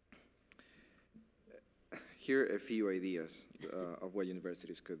 here are a few ideas of what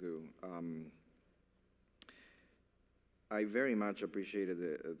universities could do. I very much appreciated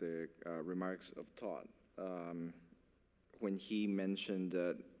the remarks of Todd when he mentioned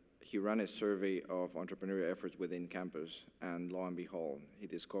that he ran a survey of entrepreneurial efforts within campus, and lo and behold, he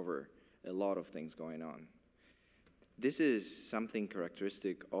discovered a lot of things going on. This is something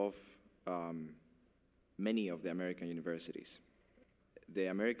characteristic of many of the American universities. The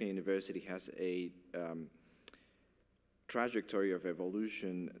American university has a trajectory of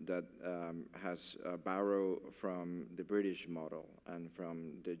evolution that has borrowed from the British model and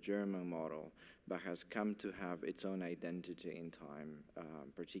from the German model, but has come to have its own identity in time,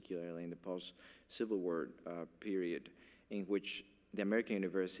 particularly in the post-Civil War period, in which the American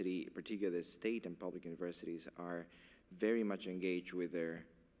university, particularly the state and public universities, are very much engaged with their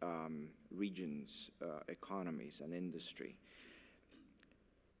regions, economies, and industry.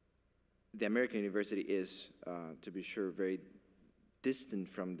 The American university is, to be sure, very distant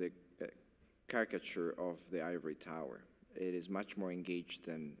from the caricature of the ivory tower. It is much more engaged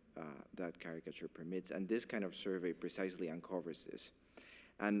than that caricature permits, and this kind of survey precisely uncovers this.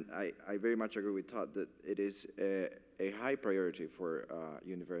 And I very much agree with Todd that it is a high priority for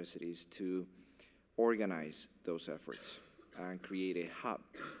universities to organize those efforts and create a hub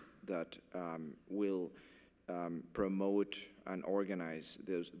that will promote and organize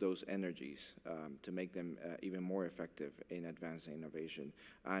those energies to make them even more effective in advancing innovation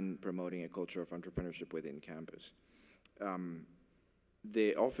and promoting a culture of entrepreneurship within campus.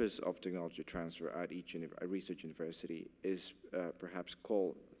 The Office of Technology Transfer at each research university is perhaps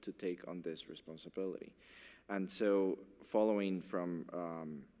called to take on this responsibility. And so following from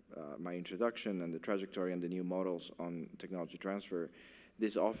my introduction and the trajectory and the new models on technology transfer,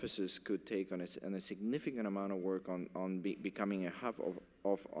 these offices could take on a significant amount of work on becoming a hub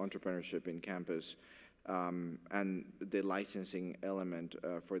of entrepreneurship in campus, and the licensing element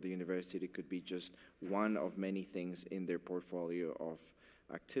for the university could be just one of many things in their portfolio of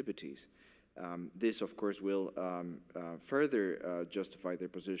activities. This, of course, will further justify their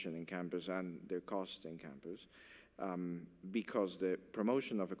position in campus and their costs in campus, because the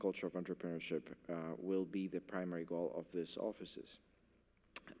promotion of a culture of entrepreneurship will be the primary goal of these offices.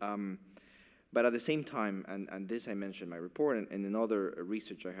 But at the same time, and this I mentioned in my report and in other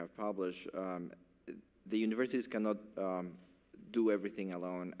research I have published, the universities cannot do everything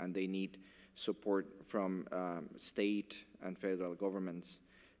alone, and they need support from state and federal governments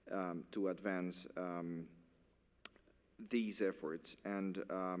to advance these efforts. And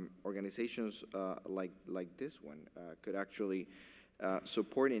organizations like this one could actually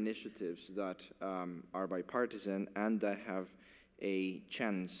support initiatives that are bipartisan and that have a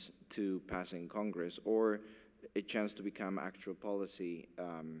chance to pass in Congress, or a chance to become actual policy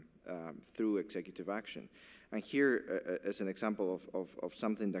through executive action. And here, as an example of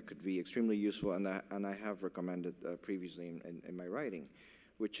something that could be extremely useful, and I have recommended previously in my writing,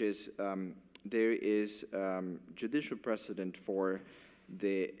 which is there is judicial precedent for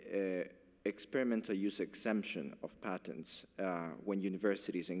the experimental use exemption of patents. When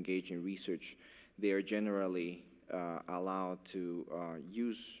universities engage in research, they are generally allowed to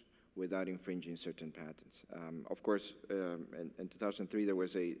use without infringing certain patents. Of course, in 2003, there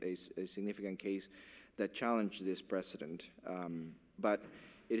was a significant case that challenged this precedent, but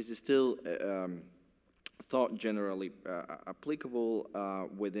it is still thought generally applicable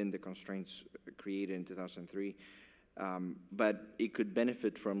within the constraints created in 2003, but it could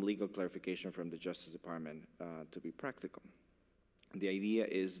benefit from legal clarification from the Justice Department to be practical. The idea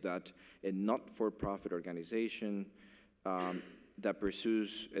is that a not-for-profit organization that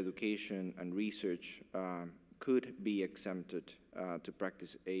pursues education and research could be exempted to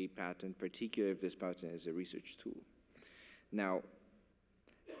practice a patent, particularly if this patent is a research tool. Now,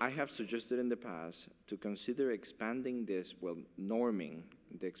 I have suggested in the past to consider expanding this, well, norming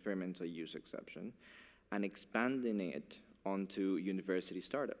the experimental use exception and expanding it onto university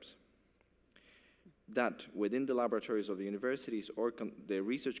startups. That within the laboratories of the universities or the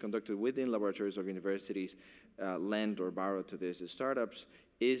research conducted within laboratories of universities lend or borrow to these startups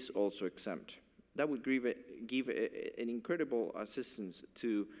is also exempt. That would give an incredible assistance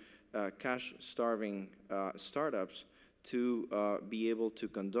to cash-starving startups to be able to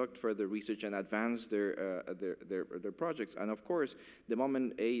conduct further research and advance their projects. And of course, the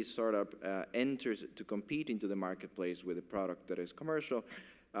moment a startup enters to compete into the marketplace with a product that is commercial,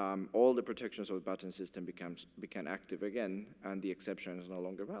 all the protections of the patent system become active again, and the exception is no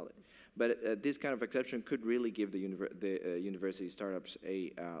longer valid. But this kind of exception could really give the university startups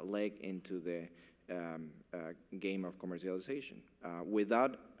a leg into the game of commercialization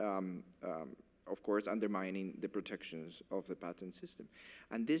without of course, undermining the protections of the patent system.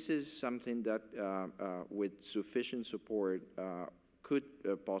 And this is something that, with sufficient support, could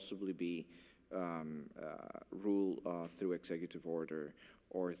possibly be ruled through executive order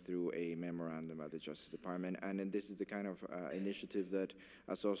or through a memorandum at the Justice Department. And then this is the kind of initiative that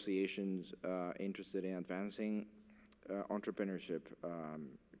associations interested in advancing entrepreneurship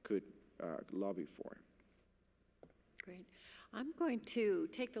could lobby for. Great. I'm going to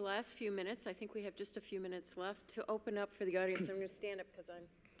take the last few minutes, I think we have just a few minutes left, to open up for the audience. I'm going to stand up because I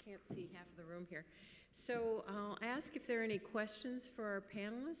can't see half of the room here. So I'll ask if there are any questions for our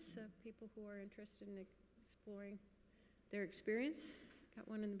panelists, people who are interested in exploring their experience. Got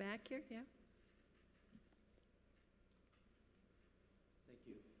one in the back here, yeah? Thank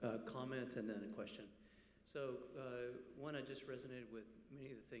you. Comment and then a question. So one, I just resonated with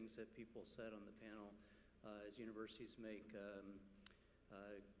many of the things that people said on the panel as universities try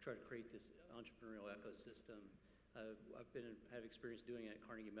to create this entrepreneurial ecosystem. I've had experience doing it at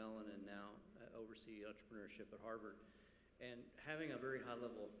Carnegie Mellon and now oversee entrepreneurship at Harvard. And having a very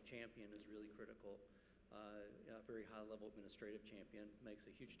high-level champion is really critical. A very high-level administrative champion makes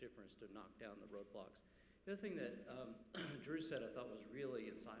a huge difference to knock down the roadblocks. The other thing that Drew said I thought was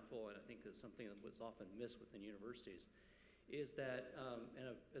really insightful, and I think is something that was often missed within universities, is that,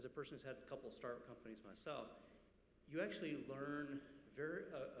 as a person who's had a couple of startup companies myself, you actually learn very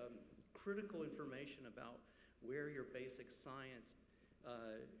critical information about where your basic science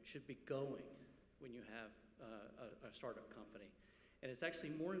should be going when you have a startup company. And it's actually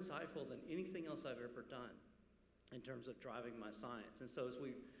more insightful than anything else I've ever done in terms of driving my science. And so as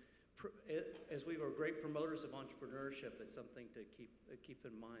we were great promoters of entrepreneurship, it's something to keep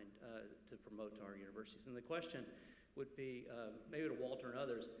in mind to promote to our universities. And the question would be, maybe to Walter and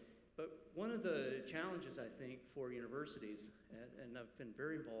others, but one of the challenges, I think, for universities, and I've been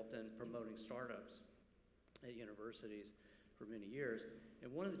very involved in promoting startups at universities for many years,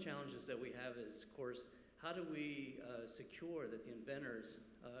 and one of the challenges that we have is, of course, how do we secure that the inventors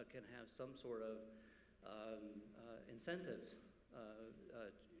can have some sort of incentives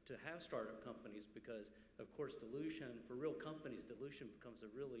to have startup companies? Because, of course, dilution, for real companies, dilution becomes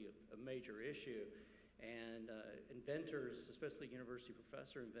a major issue. And inventors, especially university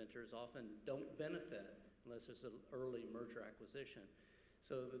professor inventors, often don't benefit unless there's an early merger acquisition.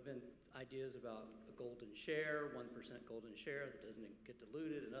 So there have been ideas about a golden share, 1% golden share that doesn't get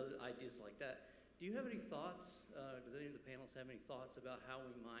diluted, and other ideas like that. Do you have any thoughts, do any of the panelists have any thoughts about how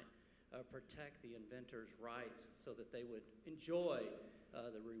we might protect the inventors' rights so that they would enjoy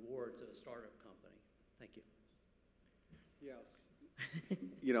the rewards of a startup company? Thank you. Yeah.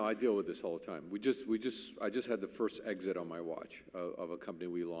 You know, I deal with this all the time. I just had the first exit on my watch of a company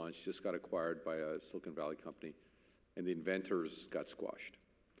we launched, just got acquired by a Silicon Valley company, and the inventors got squashed,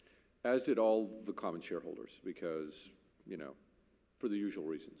 as did all the common shareholders, because, you know, for the usual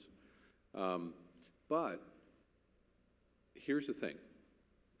reasons. But here's the thing.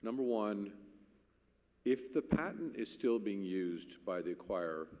 Number one, if the patent is still being used by the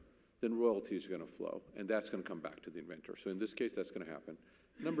acquirer, then royalties are going to flow, and that's going to come back to the inventor. So in this case, that's going to happen.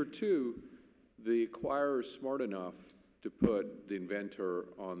 Number two, the acquirer is smart enough to put the inventor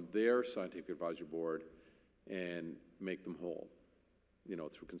on their scientific advisory board and make them whole, you know,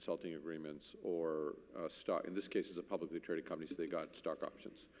 through consulting agreements or stock. In this case, it's a publicly traded company, so they got stock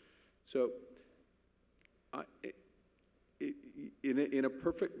options. So in a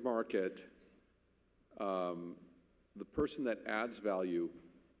perfect market, the person that adds value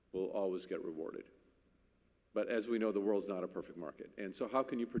will always get rewarded. But as we know, the world's not a perfect market. And so how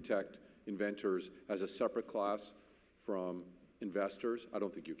can you protect inventors as a separate class from investors? I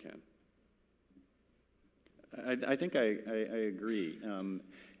don't think you can. I think I agree. And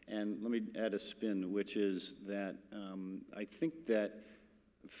let me add a spin, which is that I think that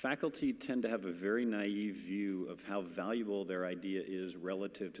faculty tend to have a very naive view of how valuable their idea is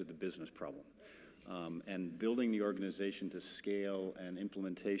relative to the business problem. And building the organization to scale and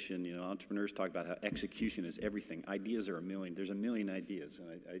implementation, you know, entrepreneurs talk about how execution is everything. Ideas are a million. There's a million ideas. And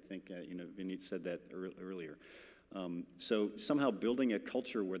I think, you know, Vineet said that earlier. So somehow building a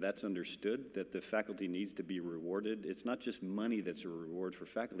culture where that's understood, that the faculty needs to be rewarded. It's not just money that's a reward for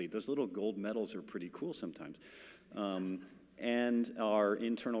faculty. Those little gold medals are pretty cool sometimes. And our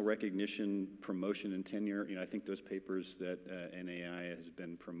internal recognition, promotion, and tenure, you know, I think those papers that NAI has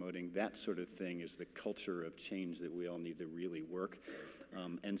been promoting, that sort of thing is the culture of change that we all need to really work.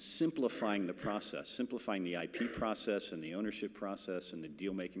 And simplifying the process, simplifying the IP process and the ownership process and the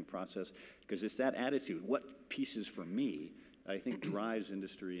deal-making process, because it's that attitude, what piece is for me, I think drives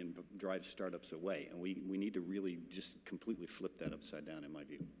industry and drives startups away. And we need to really just completely flip that upside down, in my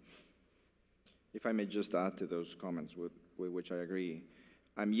view. If I may just add to those comments with which I agree,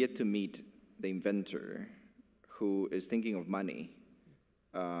 I'm yet to meet the inventor who is thinking of money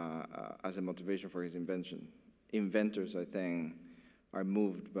as a motivation for his invention. Inventors, I think, are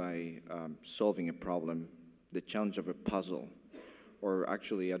moved by solving a problem, the challenge of a puzzle, or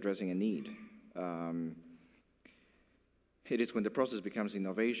actually addressing a need. It is when the process becomes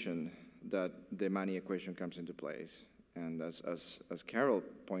innovation that the money equation comes into place. And as Carol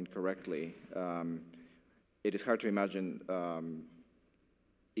pointed correctly, it is hard to imagine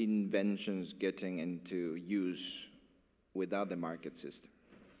inventions getting into use without the market system.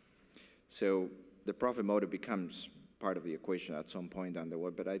 So the profit motive becomes part of the equation at some point down the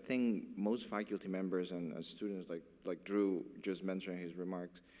road. But I think most faculty members and students, like Drew just mentioned in his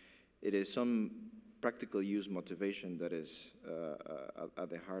remarks, it is some practical use motivation that is at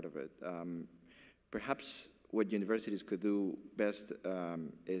the heart of it. Perhaps what universities could do best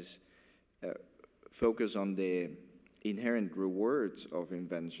is focus on the inherent rewards of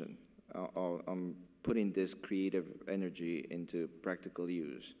invention, on putting this creative energy into practical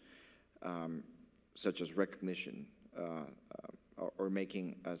use, such as recognition, or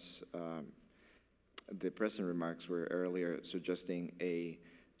making, as the present remarks were earlier suggesting, a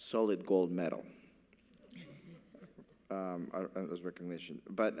solid gold medal as recognition.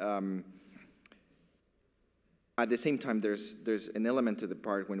 But at the same time, there's an element to the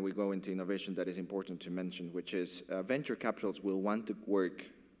part when we go into innovation that is important to mention, which is venture capitals will want to work,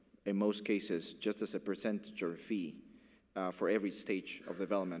 in most cases, just as a percentage or fee for every stage of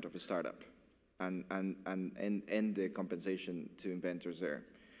development of a startup, and the compensation to inventors there.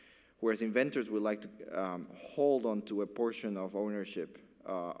 Whereas inventors would like to hold on to a portion of ownership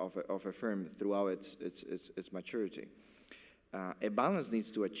of a firm throughout its maturity. A balance needs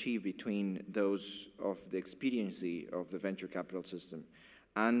to achieve between those of the expediency of the venture capital system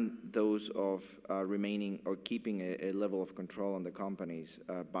and those of remaining or keeping a level of control on the companies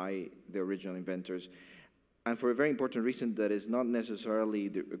by the original inventors. And for a very important reason that is not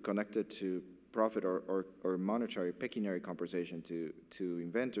necessarily connected to profit or monetary, pecuniary compensation to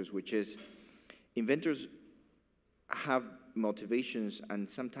inventors, which is inventors have motivations and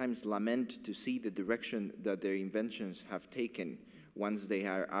sometimes lament to see the direction that their inventions have taken once they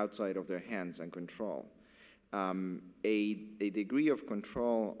are outside of their hands and control. A degree of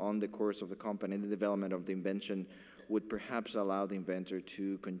control on the course of the company and the development of the invention would perhaps allow the inventor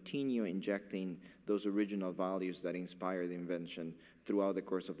to continue injecting those original values that inspire the invention throughout the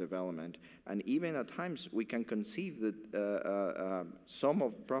course of development. And even at times, we can conceive that some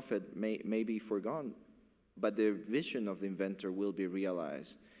of profit may be forgone, but the vision of the inventor will be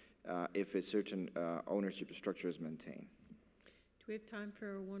realized if a certain ownership structure is maintained. Do we have time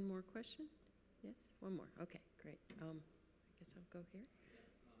for one more question? Yes, one more. Okay, great. I guess I'll go here.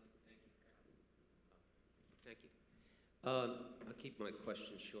 Thank you. I'll keep my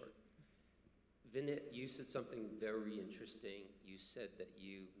question short. Vinit, you said something very interesting. You said that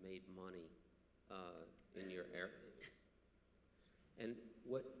you made money in your area. And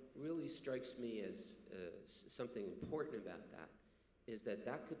what really strikes me as something important about that is that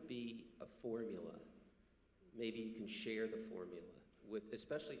that could be a formula. Maybe you can share the formula with,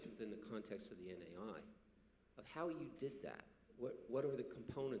 especially within the context of the NAI, of how you did that. What are the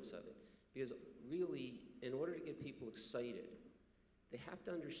components of it? Because really, in order to get people excited, they have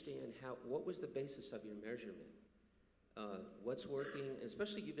to understand what was the basis of your measurement, what's working, and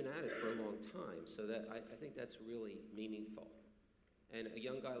especially you've been at it for a long time, so that I think that's really meaningful. And a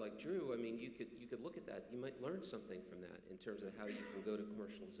young guy like Drew, I mean, you could look at that. You might learn something from that in terms of how you can go to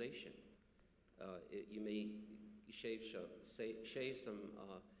commercialization. You may shave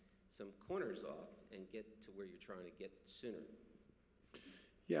some corners off and get to where you're trying to get sooner.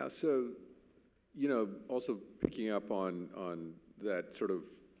 Yeah, so, you know, also picking up on that sort of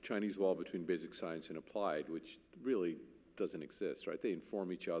Chinese wall between basic science and applied, which really doesn't exist, right? They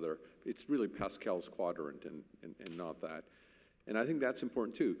inform each other. It's really Pascal's quadrant and not that. And I think that's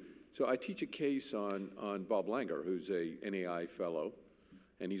important too. So I teach a case on Bob Langer, who's a NAI fellow,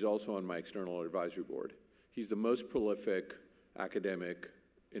 and he's also on my external advisory board. He's the most prolific academic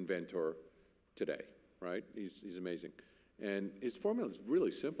inventor today, right? He's amazing. And his formula is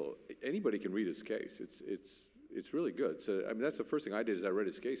really simple. Anybody can read his case. It's really good. So, I mean, that's the first thing I did is I read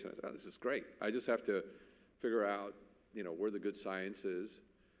his case, and I thought, oh, this is great. I just have to figure out, you know, where the good science is.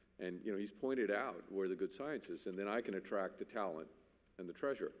 And, you know, he's pointed out where the good science is, and then I can attract the talent and the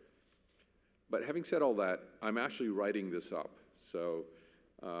treasure. But having said all that, I'm actually writing this up. So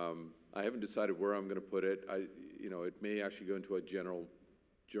I haven't decided where I'm going to put it. You know, it may actually go into a general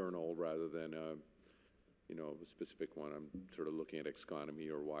journal rather than you know, a specific one. I'm sort of looking at Xconomy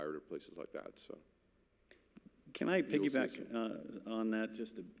or Wired or places like that, so. Can I You'll see piggyback on that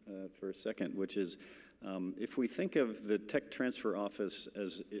just for a second, which is, if we think of the tech transfer office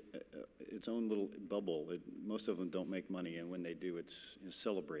as its own little bubble, most of them don't make money, and when they do, it's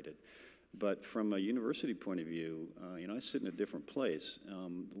celebrated. But from a university point of view, you know, I sit in a different place.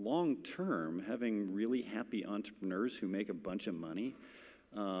 Long term, having really happy entrepreneurs who make a bunch of money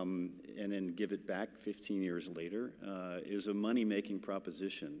and then give it back 15 years later is a money-making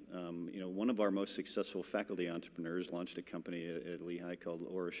proposition. You know, one of our most successful faculty entrepreneurs launched a company at Lehigh called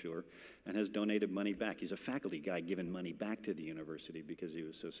Orasure and has donated money back. He's a faculty guy giving money back to the university because he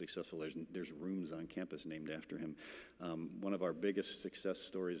was so successful. There's rooms on campus named after him. One of our biggest success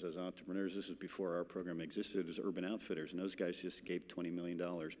stories as entrepreneurs, this is before our program existed, is Urban Outfitters, and those guys just gave $20 million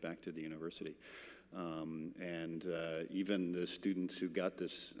back to the university. Even the students who got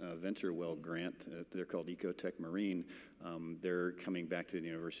this VentureWell grant, they're called Ecotech Marine, they're coming back to the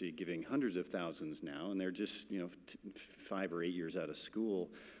university giving hundreds of thousands now, and they're just, you know, 5 or 8 years out of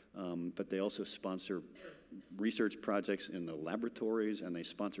school, but they also sponsor research projects in the laboratories, and they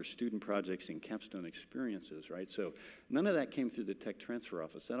sponsor student projects in capstone experiences, right? So none of that came through the tech transfer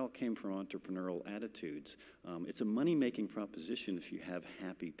office. That all came from entrepreneurial attitudes. It's a money-making proposition if you have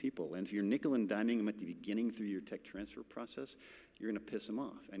happy people. And if you're nickel and diming them at the beginning through your tech transfer process, you're going to piss them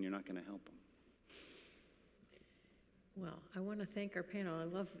off, and you're not going to help them. Well, I want to thank our panel. I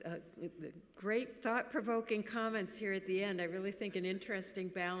love the great thought-provoking comments here at the end. I really think an interesting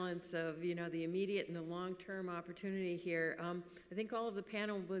balance of, you know, the immediate and the long-term opportunity here. I think all of the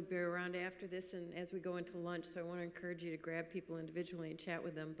panel will be around after this and as we go into lunch, so I want to encourage you to grab people individually and chat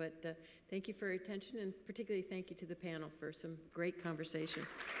with them. But thank you for your attention, and particularly thank you to the panel for some great conversation.